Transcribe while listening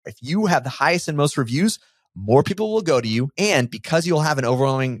If you have the highest and most reviews, more people will go to you. And because you'll have an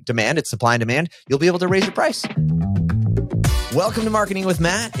overwhelming demand, it's supply and demand, you'll be able to raise your price. Welcome to Marketing with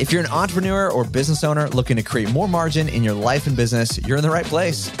Matt. If you're an entrepreneur or business owner looking to create more margin in your life and business, you're in the right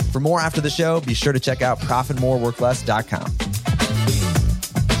place. For more after the show, be sure to check out profitmoreworkless.com.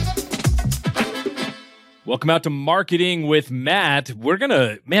 Welcome out to Marketing with Matt.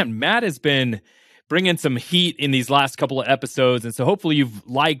 Matt has been bringing some heat in these last couple of episodes. And so hopefully you've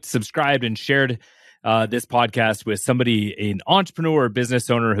liked, subscribed, and shared this podcast with somebody, an entrepreneur or business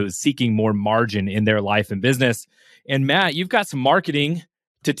owner who's seeking more margin in their life and business. And Matt, you've got some marketing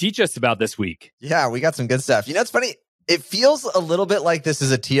to teach us about this week. Yeah, we got some good stuff. You know, it's funny. It feels a little bit like this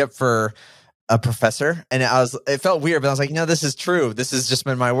is a tee up for a professor. And it felt weird, but I was like, no, this is true. This has just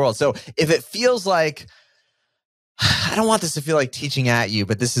been my world. So if it feels like, I don't want this to feel like teaching at you,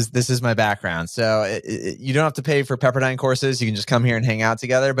 but this is my background. So you don't have to pay for Pepperdine courses. You can just come here and hang out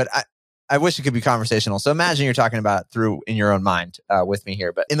together. But I wish it could be conversational. So imagine you're talking about it through in your own mind with me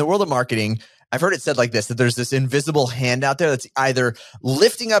here. But in the world of marketing, I've heard it said like this, that there's this invisible hand out there that's either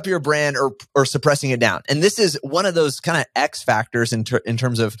lifting up your brand or suppressing it down. And this is one of those kind of X factors in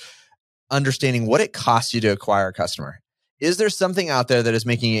terms of understanding what it costs you to acquire a customer. Is there something out there that is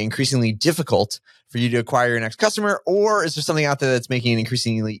making it increasingly difficult for you to acquire your next customer? Or is there something out there that's making it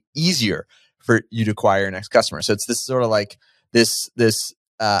increasingly easier for you to acquire your next customer? So it's this sort of like this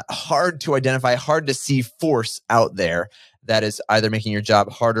hard to identify, hard to see force out there that is either making your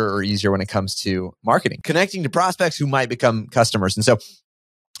job harder or easier when it comes to marketing, connecting to prospects who might become customers. And so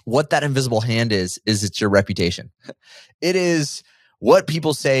what that invisible hand is it's your reputation. It is what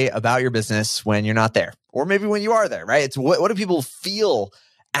people say about your business when you're not there, or maybe when you are there, right? It's what do people feel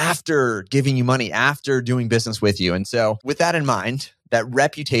after giving you money, after doing business with you? And so with that in mind, that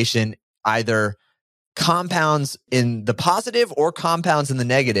reputation either compounds in the positive or compounds in the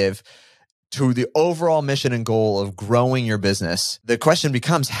negative to the overall mission and goal of growing your business. The question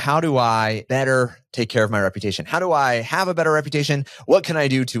becomes, how do I better take care of my reputation? How do I have a better reputation? What can I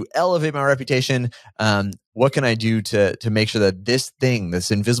do to elevate my reputation? What can I do to make sure that this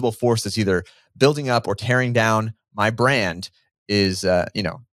invisible force that's either building up or tearing down my brand is,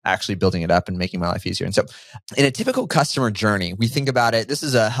 actually building it up and making my life easier? And so in a typical customer journey, we think about it. This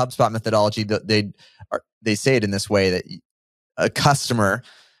is a HubSpot methodology that they say it in this way, that a customer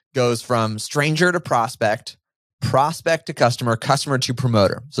goes from stranger to prospect, prospect to customer, customer to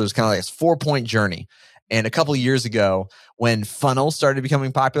promoter. So it's kind of like this 4-point journey. And a couple of years ago, when funnels started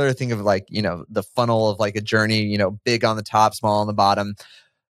becoming popular, think of like, the funnel of like a journey, big on the top, small on the bottom.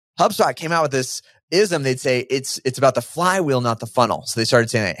 HubSpot came out with this ism. They'd say it's about the flywheel, not the funnel. So they started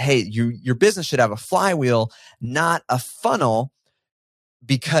saying, hey, your business should have a flywheel, not a funnel,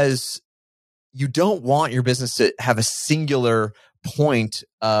 because you don't want your business to have a singular point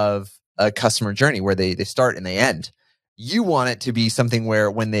of a customer journey where they start and they end. You want it to be something where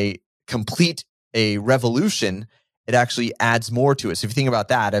when they complete a revolution, it actually adds more to it. So if you think about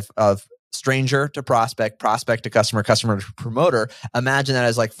that, of stranger to prospect, prospect to customer, customer to promoter, imagine that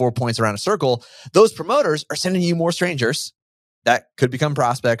as like 4 points around a circle. Those promoters are sending you more strangers that could become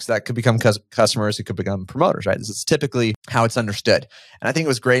prospects, that could become customers, it could become promoters, right? This is typically how it's understood. And I think it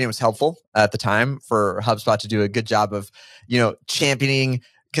was great and it was helpful at the time for HubSpot to do a good job of, championing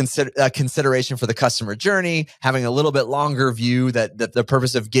consideration for the customer journey, having a little bit longer view that the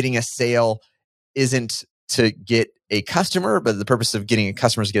purpose of getting a sale isn't to get a customer, but the purpose of getting a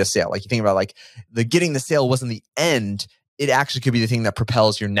customer is to get a sale. Like you think about like getting the sale wasn't the end. It actually could be the thing that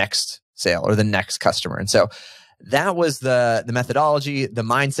propels your next sale or the next customer. And so that was the methodology, the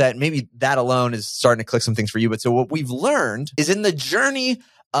mindset. Maybe that alone is starting to click some things for you. But so what we've learned is in the journey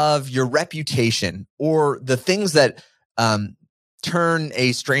of your reputation, or the things that turn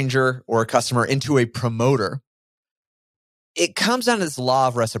a stranger or a customer into a promoter, it comes down to this law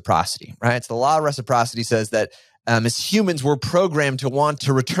of reciprocity, right? It's the law of reciprocity says that as humans, we're programmed to want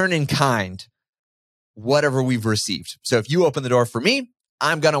to return in kind whatever we've received. So if you open the door for me,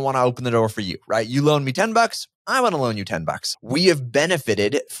 I'm going to want to open the door for you, right? You loan me $10, I want to loan you $10. We have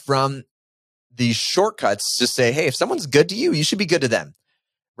benefited from these shortcuts to say, hey, if someone's good to you, you should be good to them,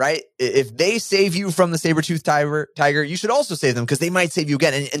 right? If they save you from the saber-toothed tiger, you should also save them because they might save you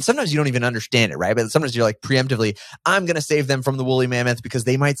again. And sometimes you don't even understand it, right? But sometimes you're like preemptively, I'm going to save them from the woolly mammoth because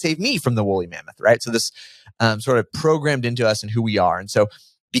they might save me from the woolly mammoth, right? So this sort of programmed into us and who we are. And so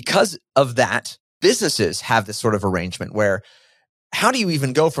because of that, businesses have this sort of arrangement where how do you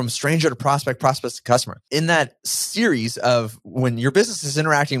even go from stranger to prospect, prospect to customer? In that series of when your business is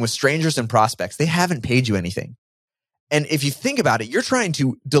interacting with strangers and prospects, they haven't paid you anything. And if you think about it, you're trying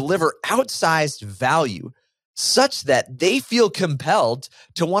to deliver outsized value such that they feel compelled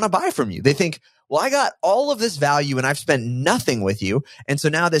to want to buy from you. They think, well, I got all of this value and I've spent nothing with you. And so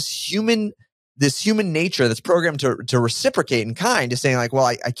now this human nature that's programmed to reciprocate in kind is saying like, well,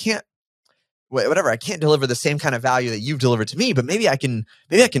 I can't, whatever, I can't deliver the same kind of value that you've delivered to me, but maybe I can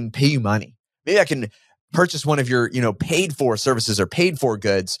pay you money. Maybe I can purchase one of your, paid for services or paid for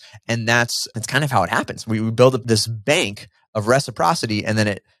goods. And that's kind of how it happens. We build up this bank of reciprocity, and then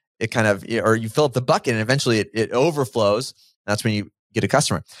it kind of, or you fill up the bucket and eventually it overflows. That's when you get a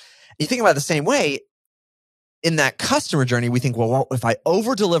customer. You think about it the same way in that customer journey. We think, well, if I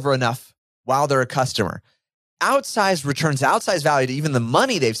over deliver enough while they're a customer, outsized returns, outsized value to even the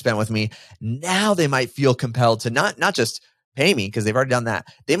money they've spent with me, now they might feel compelled to not just pay me because they've already done that.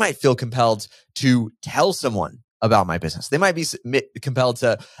 They might feel compelled to tell someone about my business. They might be compelled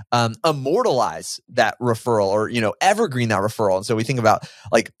to immortalize that referral or, evergreen that referral. And so we think about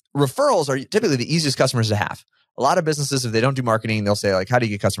like referrals are typically the easiest customers to have. A lot of businesses, if they don't do marketing, they'll say like, how do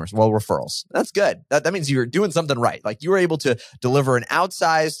you get customers? Well, referrals. That's good. That means you're doing something right. Like you were able to deliver an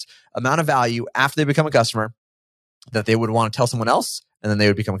outsized amount of value after they become a customer that they would want to tell someone else, and then they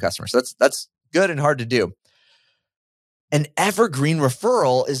would become a customer. So that's good and hard to do. An evergreen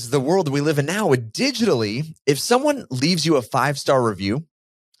referral is the world we live in now with digitally. If someone leaves you a 5-star review,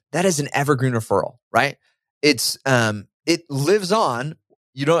 that is an evergreen referral, right? It lives on.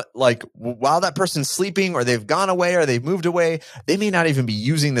 You don't like while that person's sleeping or they've gone away or they've moved away, they may not even be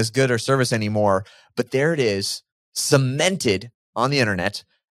using this good or service anymore, but there it is, cemented on the internet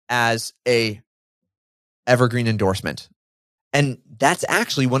as a evergreen endorsement. And that's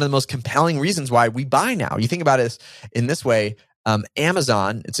actually one of the most compelling reasons why we buy now. You think about it in this way,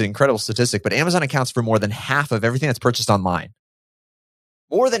 Amazon, it's an incredible statistic, but Amazon accounts for more than half of everything that's purchased online.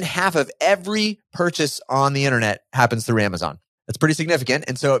 More than half of every purchase on the internet happens through Amazon. That's pretty significant.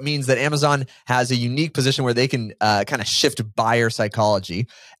 And so it means that Amazon has a unique position where they can kind of shift buyer psychology.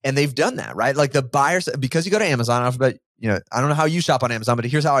 And they've done that, right? Like the buyers, because you go to Amazon, I don't know how you shop on Amazon, but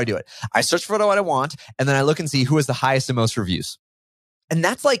here's how I do it. I search for what I want, and then I look and see who has the highest and most reviews. And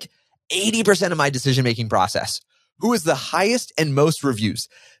that's like 80% of my decision-making process. Who is the highest and most reviews?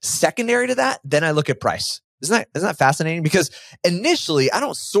 Secondary to that, then I look at price. Isn't that fascinating? Because initially, I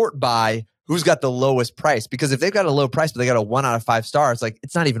don't sort by who's got the lowest price, because if they've got a low price, but they got a 1 out of 5 stars, like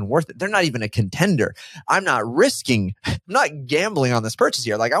it's not even worth it. They're not even a contender. I'm not gambling on this purchase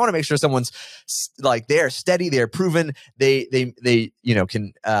here. Like I want to make sure someone's like, they're steady, they're proven, they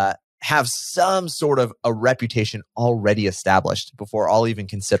can have some sort of a reputation already established before I'll even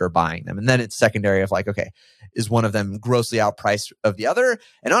consider buying them. And then it's secondary of like, okay, is one of them grossly outpriced of the other?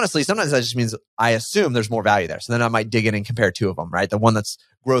 And honestly, sometimes that just means I assume there's more value there. So then I might dig in and compare two of them, right? The one that's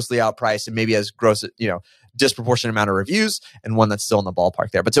grossly outpriced and maybe has disproportionate amount of reviews, and one that's still in the ballpark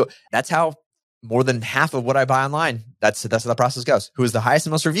there. But so that's how more than half of what I buy online, that's how the process goes. Who is the highest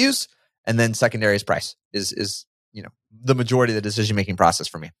and most reviews? And then secondary is price is the majority of the decision-making process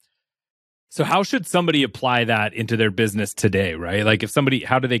for me. So how should somebody apply that into their business today, right? Like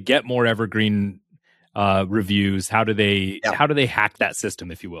how do they get more evergreen reviews? How do they hack that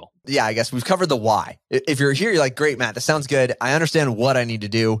system, if you will? Yeah, I guess we've covered the why. If you're here, you're like, great, Matt, this sounds good. I understand what I need to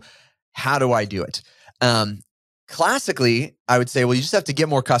do. How do I do it? Classically, I would say, well, you just have to get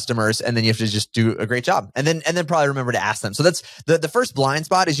more customers, and then you have to just do a great job, and then probably remember to ask them. So that's the first blind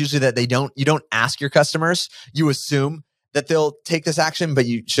spot is usually that you don't ask your customers. You assume that they'll take this action, but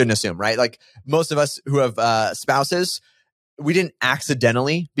you shouldn't assume, right? Like most of us who have spouses, we didn't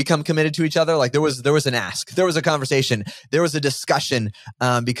accidentally become committed to each other. Like there was an ask, there was a conversation, there was a discussion,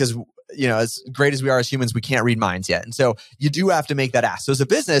 because as great as we are as humans, we can't read minds yet, and so you do have to make that ask. So as a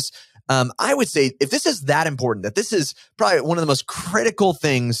business, I would say if this is that important, that this is probably one of the most critical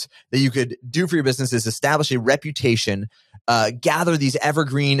things that you could do for your business is establish a reputation, gather these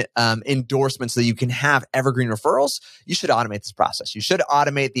evergreen endorsements so that you can have evergreen referrals. You should automate this process. You should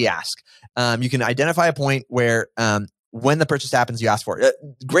automate the ask. You can identify a point where when the purchase happens, you ask for it.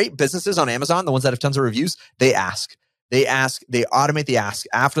 Great businesses on Amazon, the ones that have tons of reviews, they ask. They automate the ask.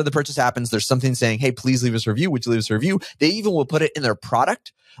 After the purchase happens, there's something saying, hey, please leave us a review. Would you leave us a review? They even will put it in their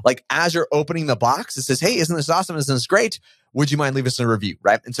product. Like as you're opening the box, it says, hey, isn't this awesome? Isn't this great? Would you mind leaving us a review,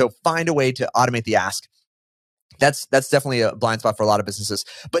 right? And so find a way to automate the ask. That's definitely a blind spot for a lot of businesses.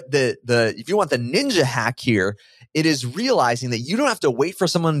 But if you want the ninja hack here, it is realizing that you don't have to wait for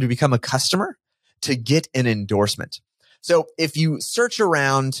someone to become a customer to get an endorsement. So if you search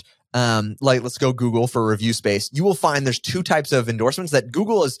around, let's go Google for review space, you will find there's two types of endorsements that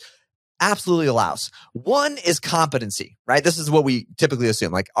Google absolutely allows. One is competency, right? This is what we typically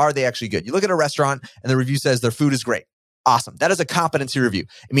assume. Like, are they actually good? You look at a restaurant and the review says their food is great. Awesome. That is a competency review.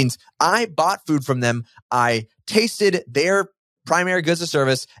 It means I bought food from them. I tasted their primary goods or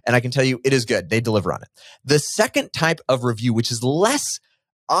service, and I can tell you it is good. They deliver on it. The second type of review, which is less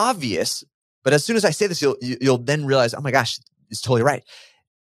obvious, but as soon as I say this, you'll then realize, oh my gosh, it's totally right,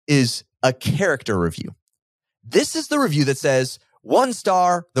 is a character review. This is the review that says, 1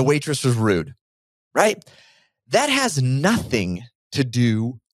 star, the waitress was rude, right? That has nothing to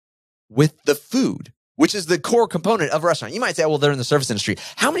do with the food, which is the core component of a restaurant. You might say, well, they're in the service industry.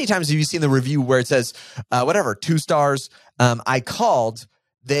 How many times have you seen the review where it says, 2 stars, I called,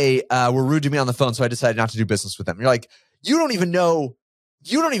 they were rude to me on the phone, so I decided not to do business with them. You're like, you don't even know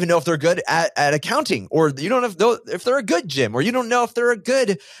if they're good at accounting, or you don't know if they're a good gym, or you don't know if they're a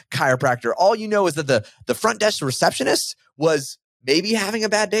good chiropractor. All you know is that the front desk receptionist was maybe having a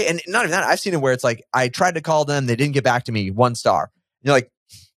bad day. And not even that, I've seen it where it's like, I tried to call them, they didn't get back to me, 1 star. And you're like,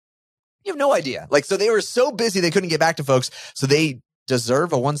 you have no idea. Like, so they were so busy they couldn't get back to folks, so they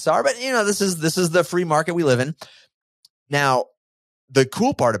deserve a 1 star. But this is the free market we live in. Now, the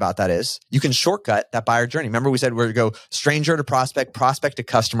cool part about that is you can shortcut that buyer journey. Remember we said we're going to go stranger to prospect, prospect to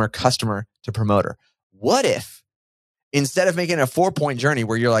customer, customer to promoter. What if instead of making a 4-point journey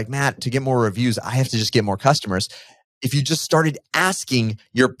where you're like, Matt, to get more reviews, I have to just get more customers, if you just started asking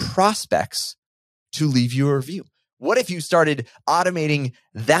your prospects to leave you a review? What if you started automating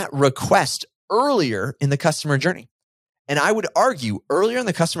that request earlier in the customer journey? And I would argue earlier in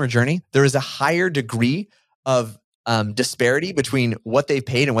the customer journey, there is a higher degree of disparity between what they've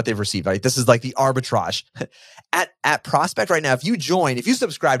paid and what they've received. Right? This is like the arbitrage. At Prospect right now, if you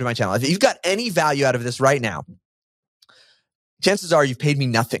subscribe to my channel, if you've got any value out of this right now, chances are you've paid me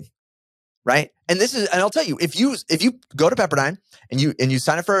nothing. Right? And I'll tell you, if you go to Pepperdine and you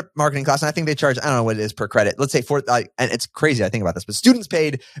sign up for a marketing class, and I think they charge, I don't know what it is per credit. Let's say and it's crazy. I think about this, but students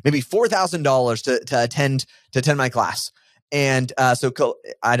paid maybe $4,000 to attend my class. And so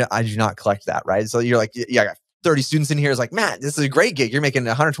I do not collect that. Right? So you're like, yeah, I got 30 students in here. It's like, Matt, this is a great gig. You're making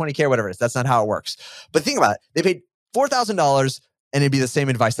 $120K or whatever it is. That's not how it works. But think about it. They paid $4,000 and it'd be the same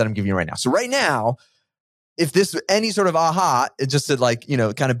advice that I'm giving you right now. So right now, if this any sort of aha, just to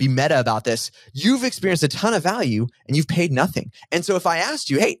kind of be meta about this, you've experienced a ton of value and you've paid nothing. And so if I asked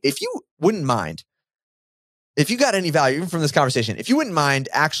you, hey, if you wouldn't mind, if you got any value even from this conversation, if you wouldn't mind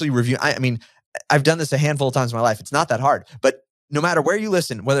actually reviewing, I mean, I've done this a handful of times in my life. It's not that hard, but no matter where you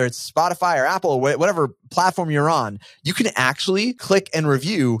listen, whether it's Spotify or Apple or whatever platform you're on, you can actually click and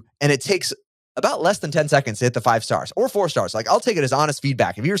review, and it takes about less than 10 seconds to hit the 5 stars or 4 stars. Like, I'll take it as honest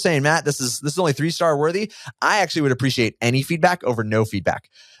feedback. If you're saying, Matt, this is only 3-star worthy, I actually would appreciate any feedback over no feedback.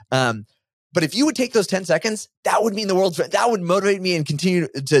 But if you would take those 10 seconds, that would mean the world. That would motivate me and continue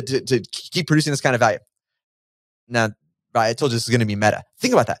to keep producing this kind of value. Now, I told you this is going to be meta.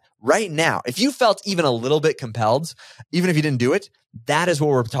 Think about that. Right now, if you felt even a little bit compelled, even if you didn't do it, that is what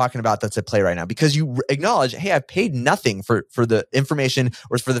we're talking about that's at play right now. Because you acknowledge, hey, I've paid nothing for the information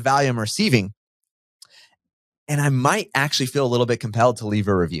or for the value I'm receiving. And I might actually feel a little bit compelled to leave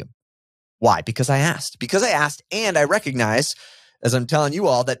a review. Why? Because I asked. And I recognize, as I'm telling you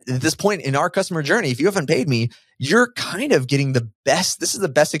all, that at this point in our customer journey, if you haven't paid me, you're kind of getting the best. This is the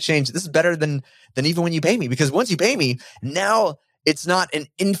best exchange. This is better than even when you pay me. Because once you pay me, now it's not an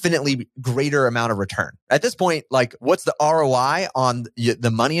infinitely greater amount of return. At this point, like, what's the ROI on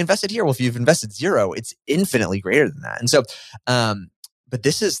the money invested here? Well, if you've invested 0, it's infinitely greater than that. And so, but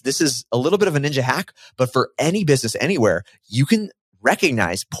this is a little bit of a ninja hack, but for any business anywhere, you can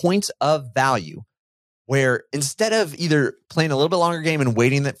recognize points of value where instead of either playing a little bit longer game and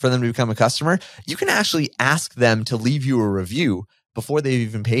waiting for them to become a customer, you can actually ask them to leave you a review before they've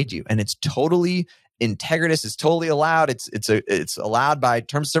even paid you. And it's totally integritous. It's totally allowed. It's allowed by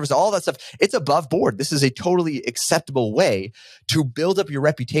terms of service, all that stuff. It's above board. This is a totally acceptable way to build up your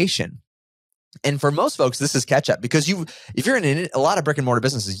reputation. And for most folks, this is catch up, because if you're in a lot of brick and mortar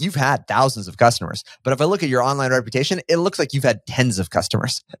businesses, you've had thousands of customers. But if I look at your online reputation, it looks like you've had tens of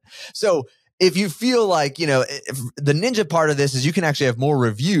customers. So if you feel like, if the ninja part of this is you can actually have more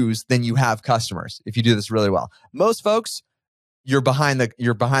reviews than you have customers if you do this really well. Most folks, you're behind the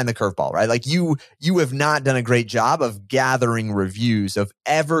curveball, right? Like you have not done a great job of gathering reviews, of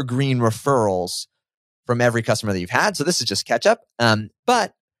evergreen referrals from every customer that you've had. So this is just catch up.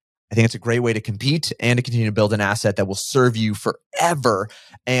 But I think it's a great way to compete and to continue to build an asset that will serve you forever.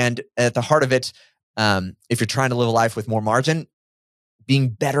 And at the heart of it, if you're trying to live a life with more margin, being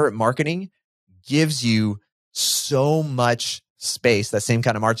better at marketing gives you so much space. That same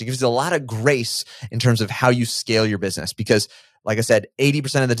kind of margin gives you a lot of grace in terms of how you scale your business. Because like I said,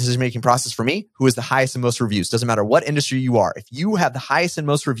 80% of the decision-making process for me, who is the highest and most reviews, doesn't matter what industry you are. If you have the highest and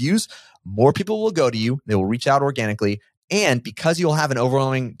most reviews, more people will go to you. They will reach out organically, And because you'll have an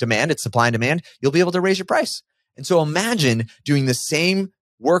overwhelming demand, it's supply and demand, you'll be able to raise your price. And so imagine doing the same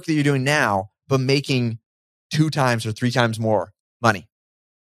work that you're doing now, but making 2 times or 3 times more money.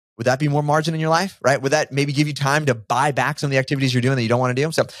 Would that be more margin in your life, right? Would that maybe give you time to buy back some of the activities you're doing that you don't want to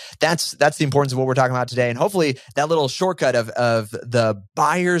do? So that's the importance of what we're talking about today. And hopefully that little shortcut of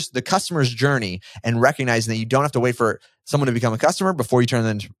the customer's journey, and recognizing that you don't have to wait for someone to become a customer before you turn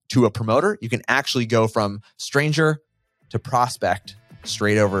them into a promoter. You can actually go from stranger to prospect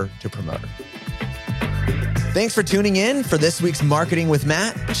straight over to promoter. Thanks for tuning in for this week's Marketing with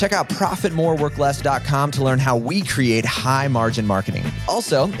Matt. Check out ProfitMoreWorkLess.com to learn how we create high margin marketing.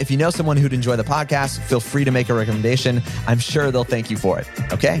 Also, if you know someone who'd enjoy the podcast, feel free to make a recommendation. I'm sure they'll thank you for it.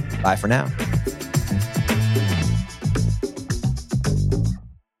 Okay, bye for now.